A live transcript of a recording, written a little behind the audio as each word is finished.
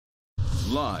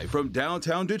Live from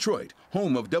downtown Detroit,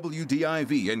 home of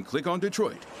WDIV and Click on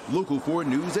Detroit, Local 4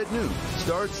 News at noon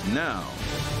starts now.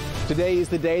 Today is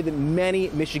the day that many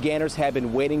Michiganders have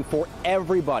been waiting for.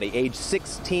 Everybody age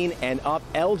 16 and up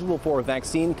eligible for a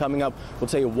vaccine coming up. We'll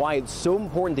tell you why it's so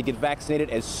important to get vaccinated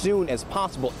as soon as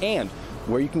possible and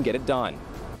where you can get it done.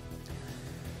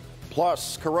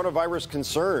 Plus, coronavirus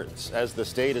concerns as the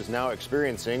state is now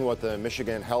experiencing what the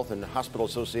Michigan Health and Hospital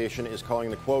Association is calling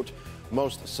the, quote,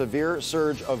 most severe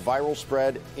surge of viral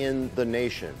spread in the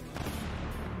nation.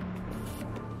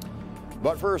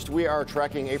 But first, we are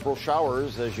tracking April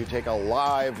showers as you take a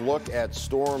live look at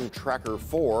Storm Tracker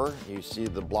 4. You see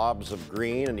the blobs of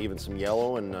green and even some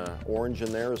yellow and orange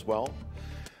in there as well.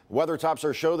 Weather tops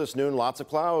our show this noon. Lots of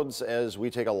clouds as we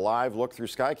take a live look through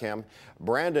Skycam.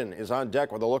 Brandon is on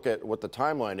deck with a look at what the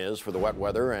timeline is for the wet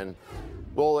weather. And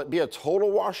will it be a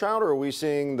total washout, or are we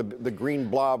seeing the green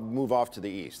blob move off to the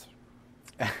east?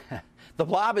 The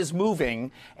blob is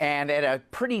moving and at a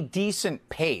pretty decent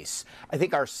pace. I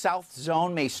think our south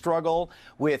zone may struggle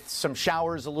with some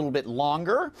showers a little bit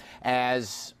longer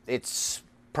as its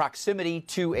proximity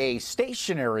to a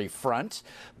stationary front,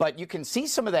 but you can see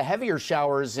some of the heavier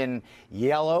showers in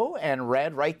yellow and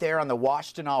red right there on the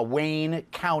Washtenaw-Wayne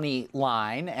County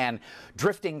line and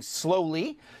drifting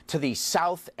slowly to the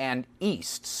south and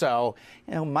east. So,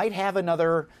 might have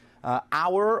another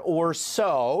hour or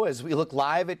so as we look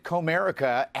live at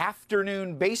Comerica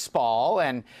afternoon baseball,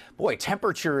 and boy,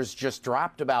 temperatures just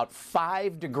dropped about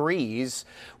 5 degrees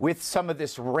with some of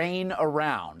this rain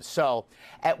around. So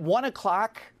at 1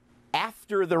 o'clock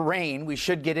after the rain, we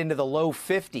should get into the low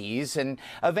 50s, and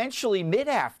eventually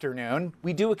mid-afternoon,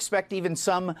 we do expect even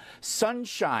some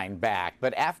sunshine back.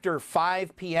 But after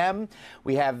 5 p.m.,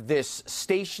 we have this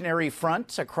stationary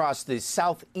front across the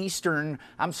southwestern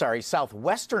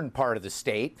part of the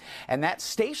state, and that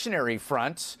stationary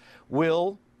front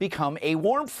will become a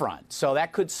warm front. So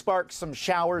that could spark some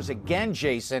showers again,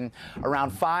 Jason, around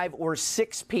 5 or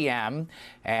 6 p.m.,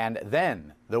 and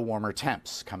then the warmer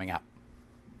temps coming up.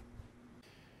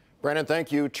 Brandon,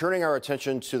 thank you. Turning our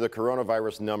attention to the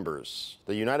coronavirus numbers.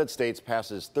 The United States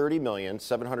passes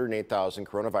 30,708,000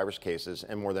 coronavirus cases,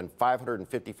 and more than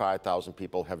 555,000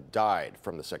 people have died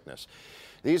from the sickness.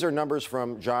 These are numbers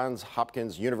from Johns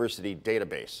Hopkins University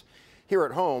database. Here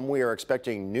at home, we are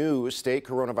expecting new state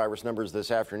coronavirus numbers this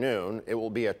afternoon. It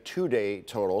will be a 2-day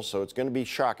total, so it's going to be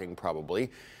shocking probably.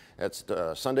 That's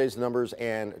Sunday's numbers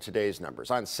and today's numbers.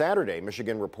 On Saturday,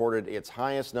 Michigan reported its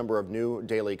highest number of new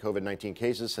daily COVID-19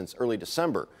 cases since early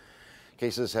December.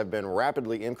 Cases have been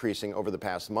rapidly increasing over the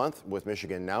past month, with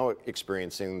Michigan now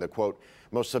experiencing the, quote,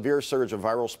 most severe surge of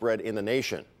viral spread in the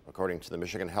nation, according to the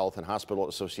Michigan Health and Hospital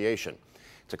Association.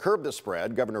 To curb the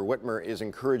spread, Governor Whitmer is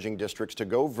encouraging districts to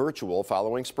go virtual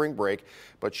following spring break,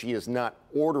 but she is not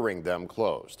ordering them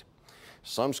closed.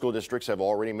 Some school districts have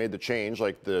already made the change,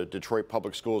 like the Detroit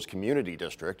Public Schools Community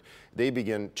District. They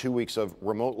begin 2 weeks of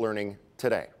remote learning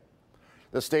today.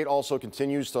 The state also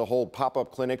continues to hold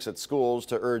pop-up clinics at schools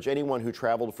to urge anyone who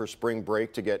traveled for spring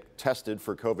break to get tested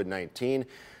for COVID-19.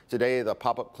 Today, the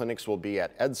pop-up clinics will be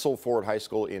at Edsel Ford High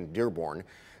School in Dearborn,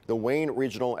 the Wayne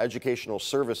Regional Educational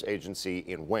Service Agency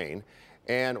in Wayne,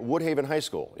 and Woodhaven High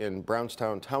School in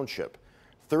Brownstown Township.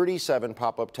 37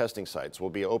 pop-up testing sites will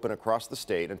be open across the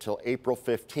state until April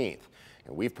 15th,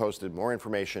 and we've posted more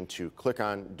information to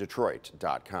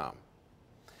clickondetroit.com.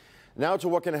 Now to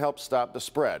what can help stop the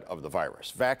spread of the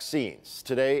virus. Vaccines.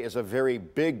 Today is a very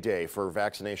big day for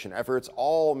vaccination efforts.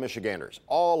 All Michiganders,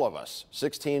 all of us,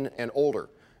 16 and older,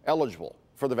 eligible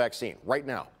for the vaccine right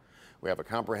now. We have a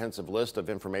comprehensive list of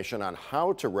information on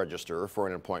how to register for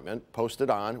an appointment posted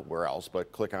on, where else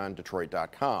but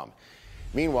clickondetroit.com.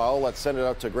 Meanwhile, let's send it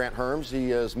out to Grant Herms. He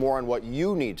has more on what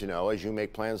you need to know as you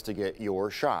make plans to get your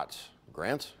shot.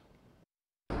 Grant?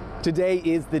 Today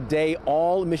is the day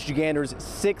all Michiganders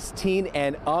 16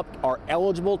 and up are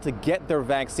eligible to get their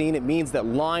vaccine. It means that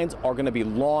lines are going to be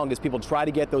long as people try to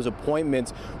get those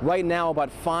appointments. Right now, about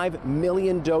 5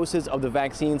 million doses of the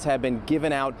vaccines have been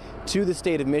given out to the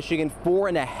state of Michigan.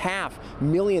 4.5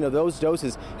 million of those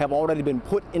doses have already been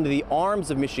put into the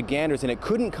arms of Michiganders, and it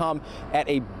couldn't come at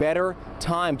a better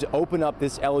time to open up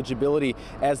this eligibility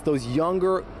as those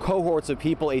younger cohorts of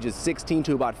people ages 16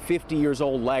 to about 50 years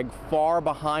old lag far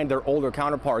behind their older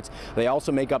counterparts. They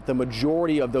also make up the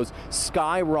majority of those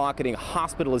skyrocketing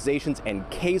hospitalizations and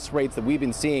case rates that we've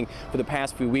been seeing for the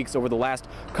past few weeks. Over the last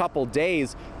couple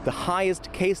days, the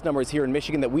highest case numbers here in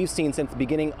Michigan that we've seen since the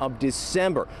beginning of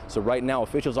December. So right now,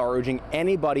 officials are urging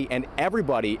anybody and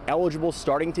everybody eligible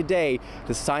starting today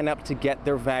to sign up to get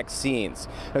their vaccines.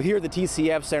 Now here at the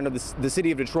TCF Center, the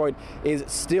city of Detroit is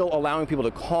still allowing people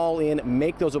to call in,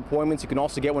 make those appointments. You can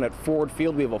also get one at Ford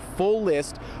Field. We have a full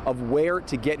list of where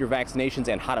to get your vaccinations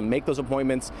and how to make those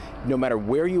appointments, no matter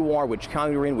where you are, which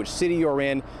county you're in, which city you're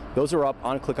in. Those are up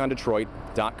on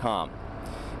clickondetroit.com.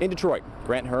 In Detroit,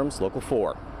 Grant Herms, Local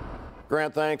 4.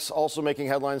 Grant, thanks. Also making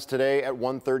headlines today at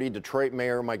 1:30, Detroit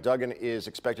Mayor Mike Duggan is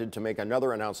expected to make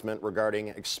another announcement regarding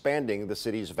expanding the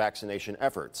city's vaccination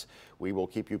efforts. We will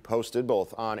keep you posted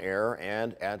both on air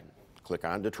and at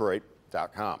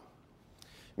clickondetroit.com.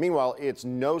 Meanwhile, it's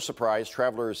no surprise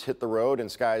travelers hit the road in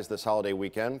skies this holiday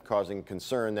weekend, causing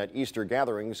concern that Easter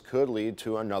gatherings could lead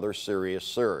to another serious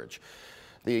surge.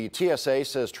 The TSA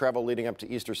says travel leading up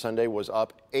to Easter Sunday was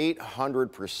up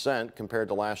 800% compared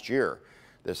to last year.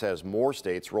 This has more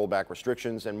states roll back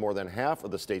restrictions, and more than half of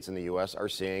the states in the U.S. are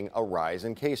seeing a rise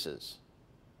in cases.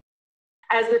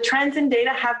 As the trends in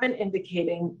data have been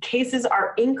indicating, cases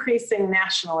are increasing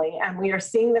nationally, and we are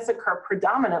seeing this occur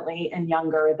predominantly in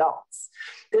younger adults.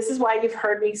 This is why you've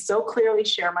heard me so clearly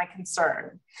share my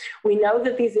concern. We know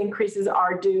that these increases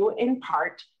are due in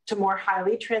part to more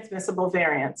highly transmissible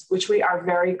variants, which we are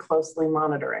very closely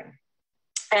monitoring.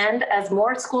 And as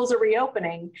more schools are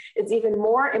reopening, it's even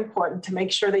more important to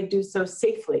make sure they do so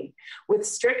safely, with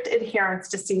strict adherence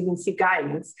to CDC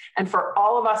guidance, and for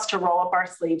all of us to roll up our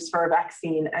sleeves for a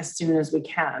vaccine as soon as we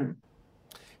can.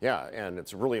 Yeah, and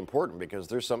it's really important because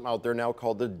there's something out there now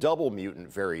called the double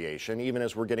mutant variation, even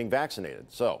as we're getting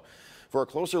vaccinated. So for a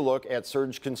closer look at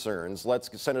surge concerns, let's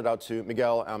send it out to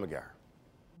Miguel Almaguer.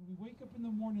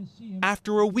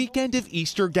 After a weekend of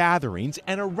Easter gatherings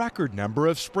and a record number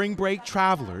of spring break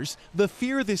travelers, the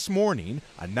fear this morning,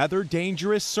 another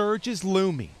dangerous surge is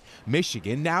looming.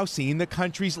 Michigan now seeing the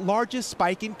country's largest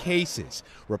spike in cases,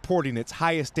 reporting its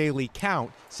highest daily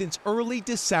count since early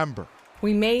December.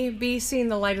 We may be seeing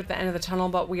the light at the end of the tunnel,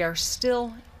 but we are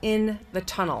still in the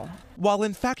tunnel. While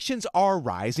infections are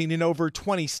rising in over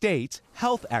 20 states,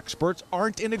 health experts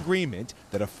aren't in agreement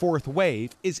that a fourth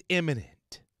wave is imminent.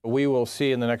 We will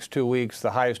see in the next 2 weeks the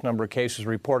highest number of cases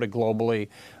reported globally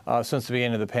since the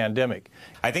beginning of the pandemic.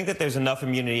 I think that there's enough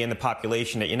immunity in the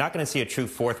population that you're not going to see a true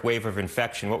fourth wave of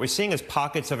infection. What we're seeing is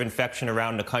pockets of infection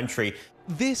around the country.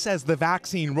 This as the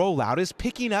vaccine rollout is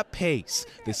picking up pace.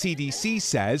 The CDC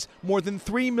says more than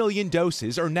 3 million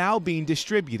doses are now being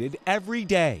distributed every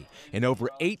day, and over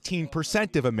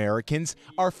 18% of Americans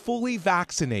are fully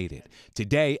vaccinated.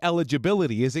 Today,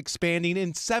 eligibility is expanding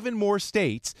in 7 more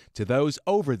states to those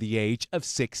over the age of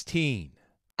 16.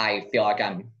 I feel like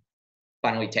I'm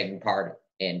finally taking part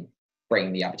in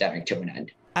bringing the epidemic to an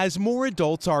end. As more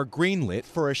adults are greenlit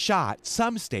for a shot,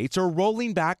 some states are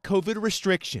rolling back COVID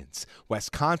restrictions.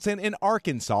 Wisconsin and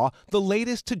Arkansas, the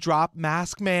latest to drop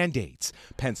mask mandates.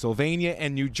 Pennsylvania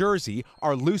and New Jersey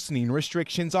are loosening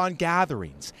restrictions on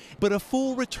gatherings. But a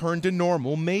full return to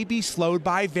normal may be slowed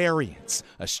by variants.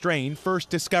 A strain first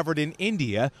discovered in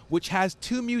India, which has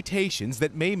 2 mutations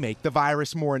that may make the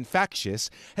virus more infectious,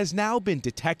 has now been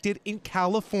detected in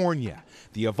California.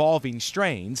 The evolving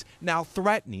strains now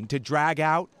threatening to drag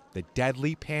out the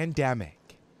deadly pandemic.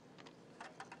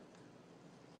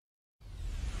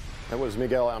 That was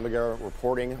Miguel Almaguer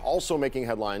reporting. Also making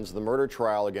headlines, the murder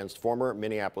trial against former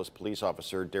Minneapolis police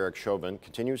officer Derek Chauvin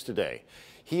continues today.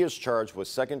 He is charged with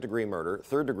second-degree murder,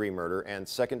 third-degree murder, and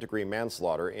second-degree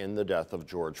manslaughter in the death of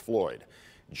George Floyd.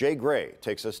 Jay Gray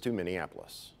takes us to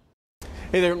Minneapolis.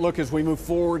 Hey there, look, as we move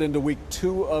forward into week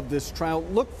 2 of this trial,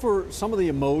 look for some of the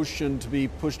emotion to be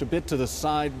pushed a bit to the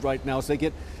side right now as they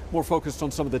get more focused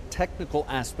on some of the technical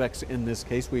aspects in this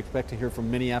case. We expect to hear from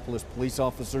Minneapolis police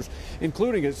officers,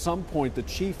 including at some point the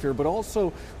chief here, but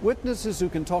also witnesses who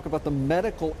can talk about the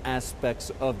medical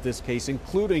aspects of this case,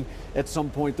 including at some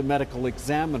point the medical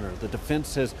examiner. The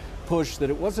defense has pushed that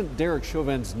it wasn't Derek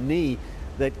Chauvin's knee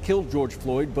that killed George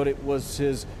Floyd, but it was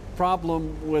his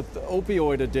problem with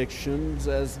opioid addictions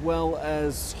as well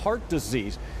as heart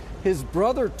disease. His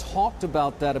brother talked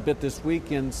about that a bit this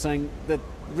weekend, saying that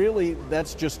really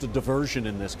that's just a diversion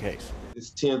in this case. It's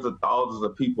tens of thousands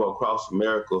of people across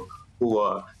America who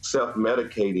are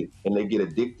self-medicated and they get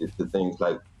addicted to things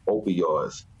like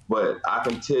opioids. But I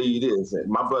can tell you this,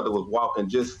 my brother was walking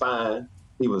just fine.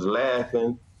 He was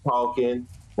laughing, talking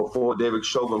before Derek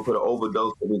Chauvin put an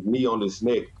overdose of his knee on his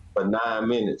neck for 9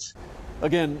 minutes.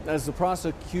 Again, as the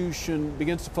prosecution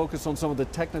begins to focus on some of the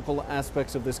technical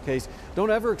aspects of this case,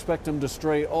 don't ever expect them to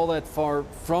stray all that far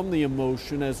from the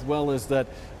emotion, as well as that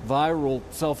viral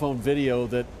cell phone video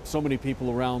that so many people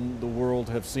around the world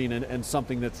have seen, and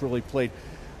something that's really played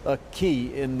a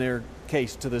key in their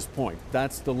case to this point.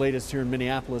 That's the latest here in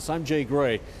Minneapolis. I'm Jay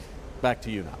Gray. Back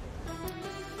to you now.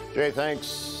 Jay, thanks.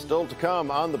 Still to come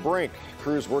on the brink.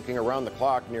 Crews working around the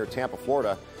clock near Tampa,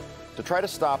 Florida, to try to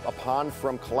stop a pond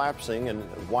from collapsing and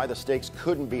why the stakes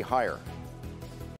couldn't be higher.